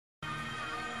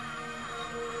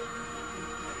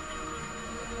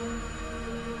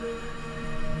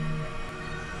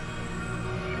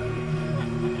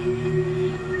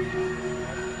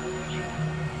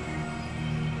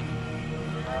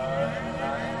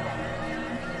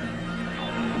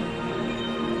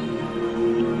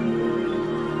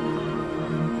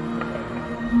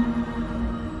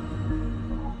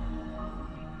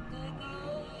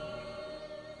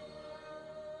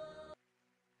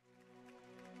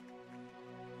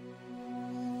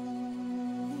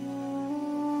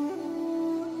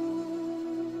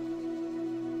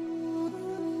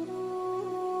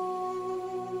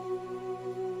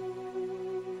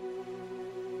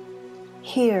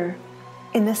Here,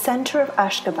 in the center of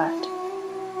Ashgabat,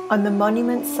 on the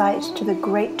monument site to the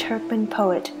great Turkmen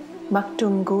poet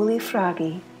Makhtumghuli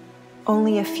Fraghi,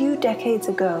 only a few decades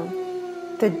ago,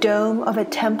 the dome of a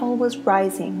temple was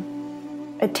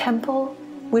rising, a temple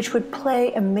which would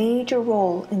play a major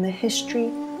role in the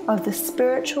history of the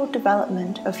spiritual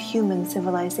development of human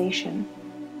civilization.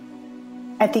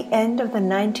 At the end of the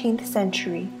 19th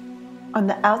century, on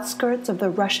the outskirts of the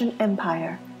Russian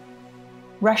Empire,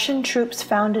 Russian troops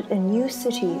founded a new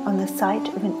city on the site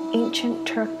of an ancient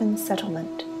Turkmen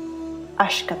settlement,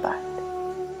 Ashgabat.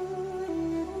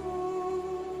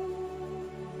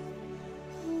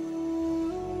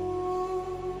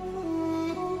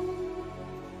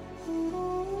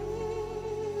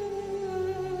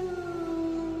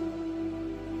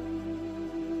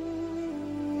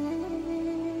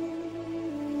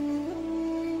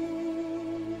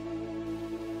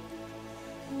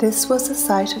 This was the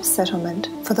site of settlement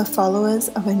for the followers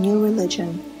of a new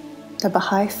religion, the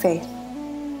Baha'i Faith,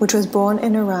 which was born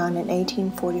in Iran in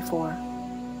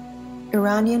 1844.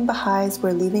 Iranian Baha'is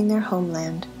were leaving their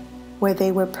homeland, where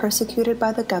they were persecuted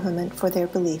by the government for their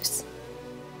beliefs.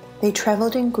 They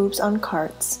traveled in groups on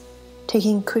carts,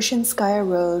 taking Kushinskaya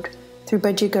Road through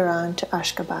Bajigaran to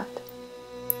Ashgabat,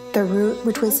 the route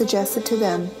which was suggested to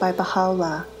them by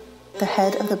Baha'u'llah, the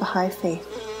head of the Baha'i Faith.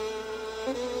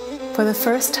 For the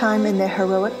first time in their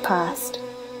heroic past,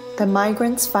 the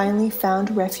migrants finally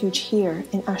found refuge here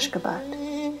in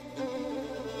Ashgabat.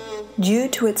 Due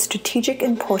to its strategic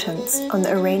importance on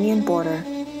the Iranian border,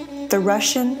 the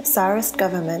Russian Tsarist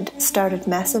government started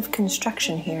massive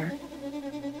construction here.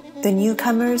 The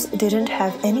newcomers didn't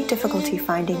have any difficulty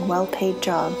finding well-paid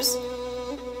jobs.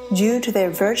 Due to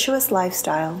their virtuous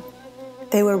lifestyle,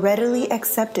 they were readily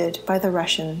accepted by the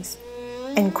Russians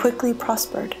and quickly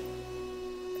prospered.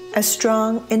 A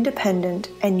strong, independent,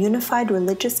 and unified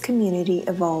religious community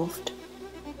evolved,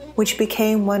 which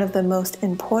became one of the most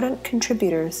important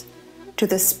contributors to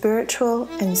the spiritual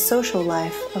and social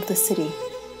life of the city.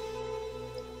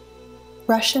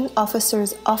 Russian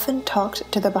officers often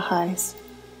talked to the Baha'is.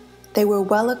 They were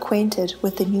well acquainted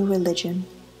with the new religion,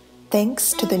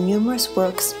 thanks to the numerous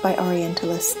works by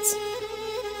Orientalists.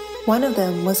 One of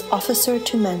them was Officer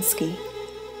Tumansky,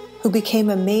 who became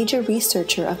a major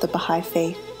researcher of the Baha'i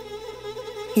Faith.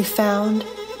 He found,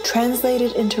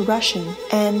 translated into Russian,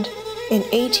 and, in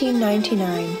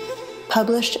 1899,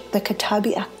 published the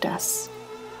Kitab-i-Aqdas,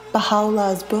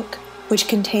 Baha'u'llah's book which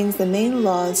contains the main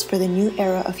laws for the new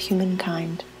era of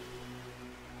humankind.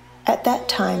 At that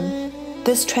time,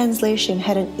 this translation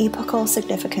had an epochal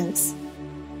significance.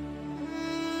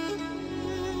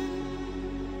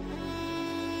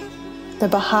 The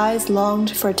Baha'is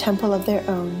longed for a temple of their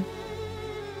own.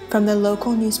 From the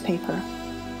local newspaper.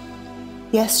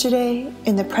 Yesterday,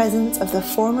 in the presence of the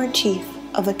former chief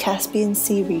of the Caspian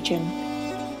Sea region,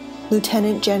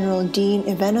 Lieutenant General Dean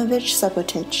Ivanovich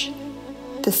Subotic,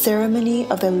 the ceremony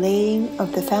of the laying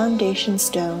of the foundation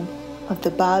stone of the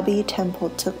Babi temple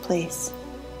took place.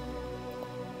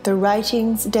 The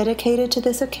writings dedicated to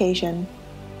this occasion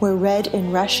were read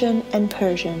in Russian and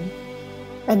Persian,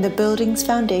 and the building's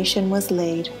foundation was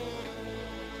laid.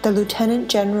 The Lieutenant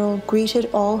General greeted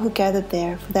all who gathered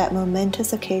there for that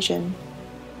momentous occasion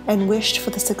and wished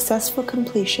for the successful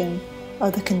completion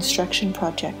of the construction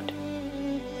project.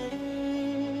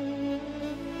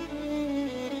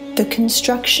 The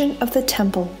construction of the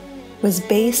temple was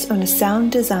based on a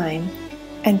sound design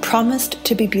and promised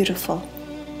to be beautiful.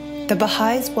 The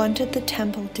Baha'is wanted the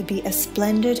temple to be as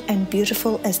splendid and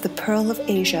beautiful as the Pearl of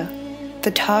Asia,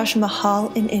 the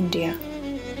Taj-Mahal in India.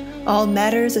 All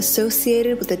matters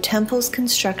associated with the temple's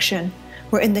construction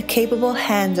were in the capable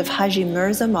hands of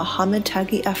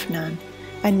Haji-Mirza-Mohammad-Taghi-Afnan,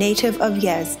 a native of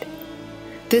Yazd.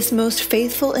 This most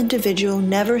faithful individual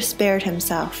never spared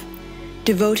himself,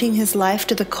 devoting his life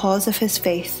to the cause of his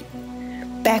faith.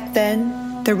 Back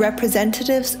then, the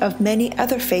representatives of many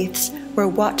other faiths were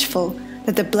watchful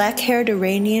that the black-haired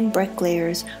Iranian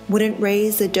bricklayers wouldn't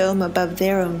raise the dome above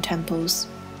their own temples.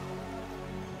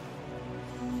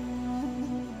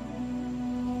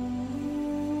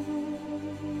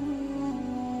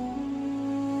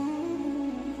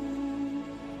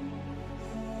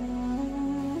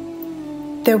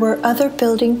 There were other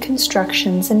building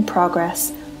constructions in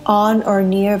progress on or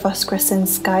near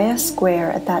Voskresenskaya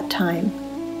Square at that time,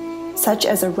 such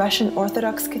as a Russian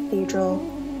Orthodox cathedral,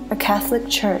 a Catholic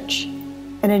church,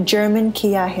 and a German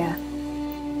kiyaha.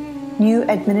 New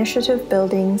administrative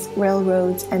buildings,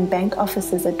 railroads, and bank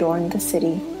offices adorned the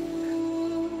city.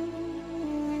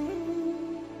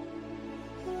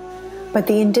 But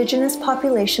the indigenous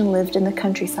population lived in the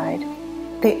countryside.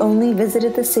 They only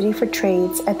visited the city for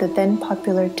trades at the then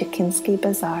popular Tekinsky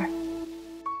Bazaar.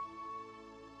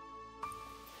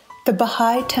 The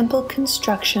Baha'i temple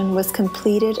construction was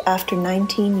completed after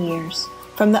 19 years.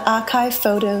 From the archive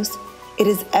photos, it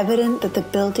is evident that the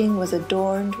building was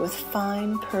adorned with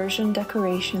fine Persian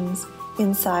decorations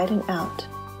inside and out.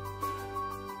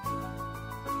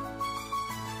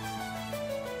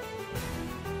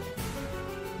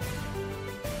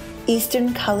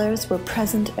 Eastern colors were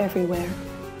present everywhere.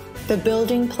 The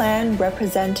building plan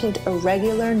represented a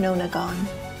regular nonagon,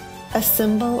 a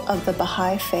symbol of the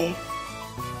Baha'i Faith.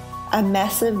 A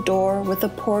massive door with a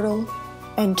portal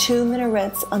and 2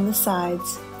 minarets on the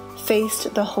sides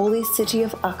faced the holy city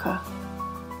of Akka.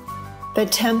 The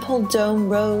temple dome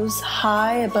rose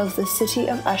high above the city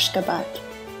of Ashgabat,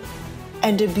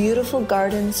 and a beautiful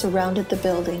garden surrounded the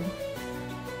building.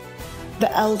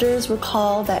 The elders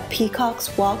recall that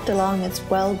peacocks walked along its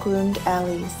well-groomed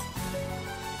alleys.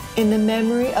 In the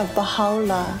memory of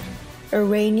Baha'u'llah,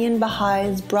 Iranian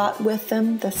Baha'is brought with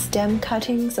them the stem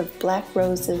cuttings of black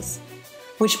roses,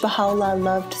 which Baha'u'llah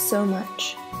loved so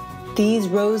much. These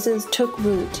roses took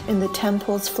root in the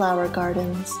temple's flower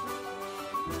gardens.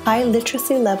 High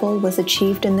literacy level was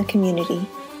achieved in the community.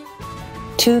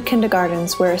 2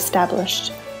 kindergartens were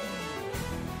established.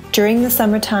 During the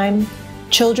summertime,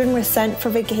 children were sent for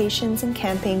vacations and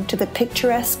camping to the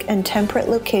picturesque and temperate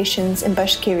locations in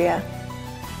Bashkiria.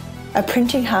 A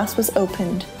printing house was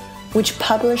opened, which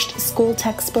published school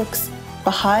textbooks,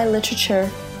 Baha'i literature,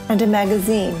 and a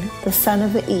magazine, The Sun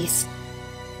of the East.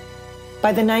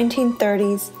 By the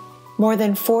 1930s, more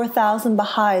than 4,000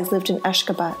 Baha'is lived in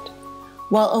Ashgabat,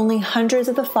 while only hundreds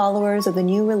of the followers of the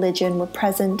new religion were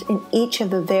present in each of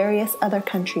the various other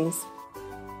countries.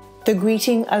 The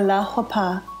greeting Allahu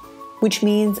Akbar, which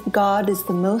means God is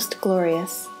the most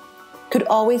glorious, could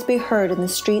always be heard in the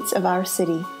streets of our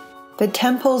city. The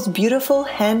temple's beautiful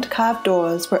hand-carved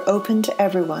doors were open to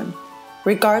everyone,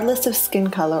 regardless of skin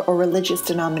color or religious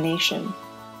denomination,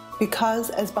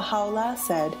 because, as Baha'u'llah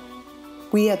said,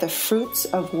 we are the fruits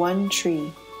of one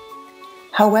tree.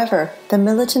 However, the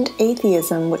militant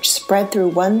atheism which spread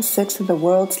through 1/6 of the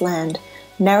world's land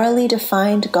narrowly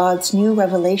defined God's new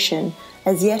revelation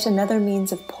as yet another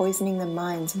means of poisoning the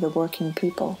minds of the working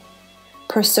people.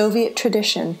 Per Soviet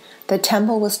tradition, the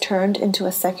temple was turned into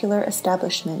a secular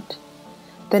establishment.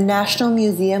 The National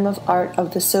Museum of Art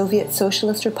of the Soviet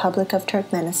Socialist Republic of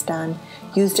Turkmenistan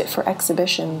used it for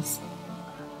exhibitions.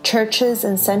 Churches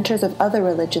and centers of other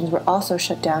religions were also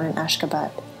shut down in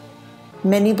Ashgabat.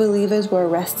 Many believers were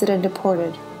arrested and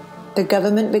deported. The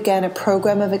government began a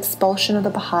program of expulsion of the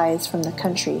Baha'is from the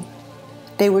country.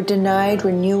 They were denied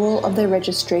renewal of their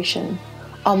registration.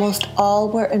 Almost all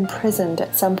were imprisoned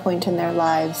at some point in their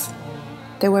lives.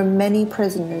 There were many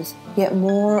prisoners, yet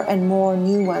more and more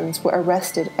new ones were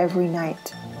arrested every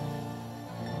night.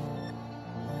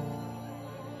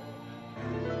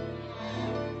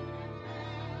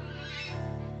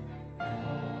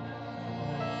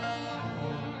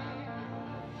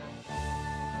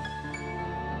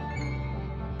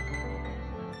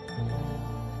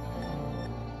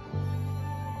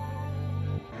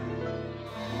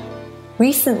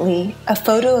 Recently, a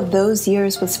photo of those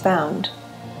years was found.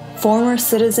 Former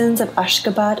citizens of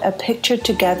Ashgabat are pictured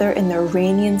together in the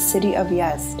Iranian city of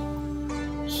Yazd.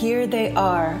 Here they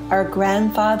are, our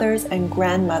grandfathers and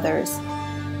grandmothers,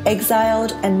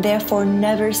 exiled and therefore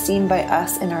never seen by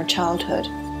us in our childhood.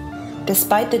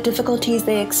 Despite the difficulties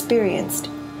they experienced,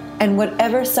 and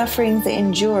whatever sufferings they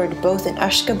endured both in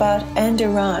Ashgabat and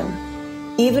Iran,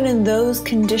 even in those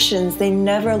conditions they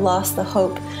never lost the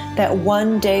hope that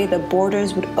one day the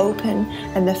borders would open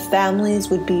and the families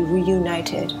would be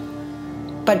reunited.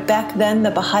 But back then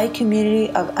the Baha'i community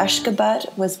of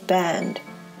Ashgabat was banned.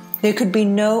 There could be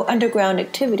no underground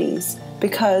activities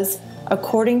because,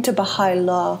 according to Baha'i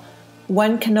law,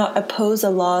 one cannot oppose the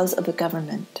laws of the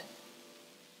government.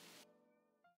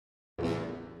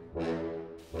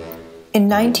 In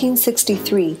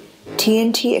 1963,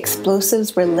 TNT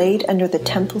explosives were laid under the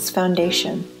temple's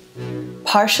foundation.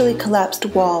 Partially collapsed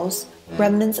walls,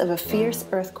 remnants of a fierce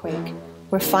earthquake,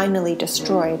 were finally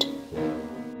destroyed.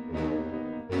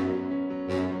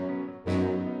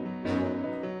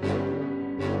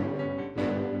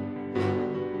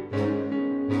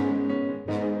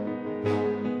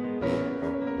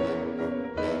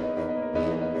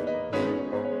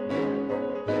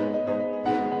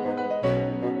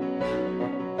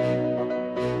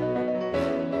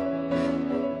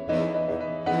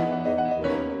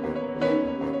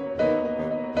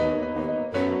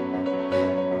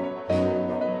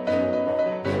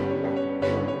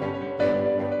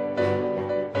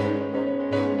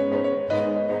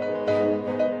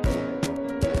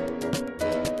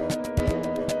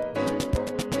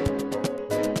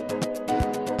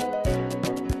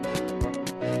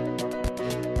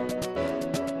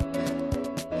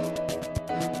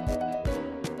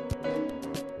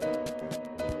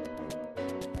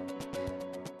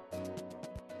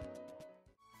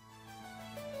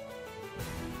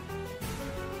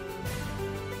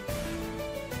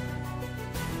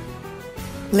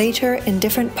 Later, in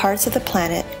different parts of the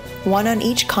planet, one on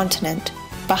each continent,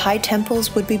 Baha'i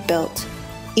temples would be built,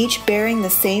 each bearing the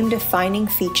same defining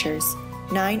features,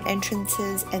 9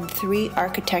 entrances and 3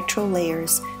 architectural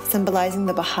layers symbolizing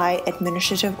the Baha'i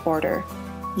administrative order,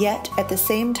 yet at the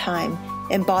same time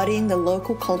embodying the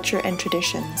local culture and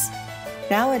traditions.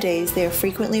 Nowadays, they are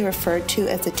frequently referred to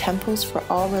as the temples for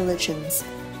all religions,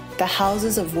 the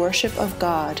houses of worship of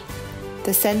God,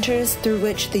 the centers through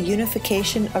which the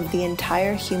unification of the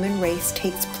entire human race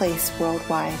takes place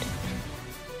worldwide.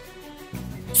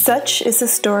 Such is the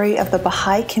story of the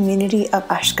Baha'i community of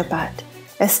Ashgabat,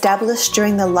 established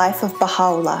during the life of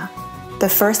Baha'u'llah, the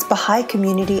first Baha'i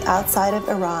community outside of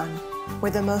Iran,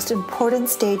 where the most important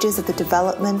stages of the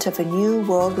development of a new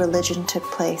world religion took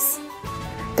place.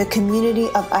 The community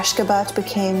of Ashgabat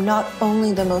became not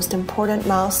only the most important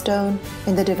milestone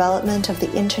in the development of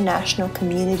the international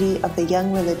community of the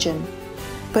young religion,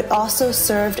 but also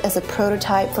served as a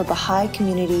prototype for Baha'i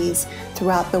communities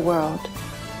throughout the world.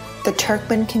 The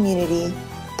Turkmen community,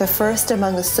 the first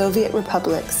among the Soviet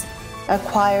republics,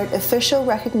 acquired official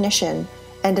recognition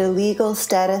and a legal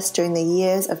status during the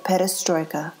years of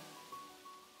perestroika.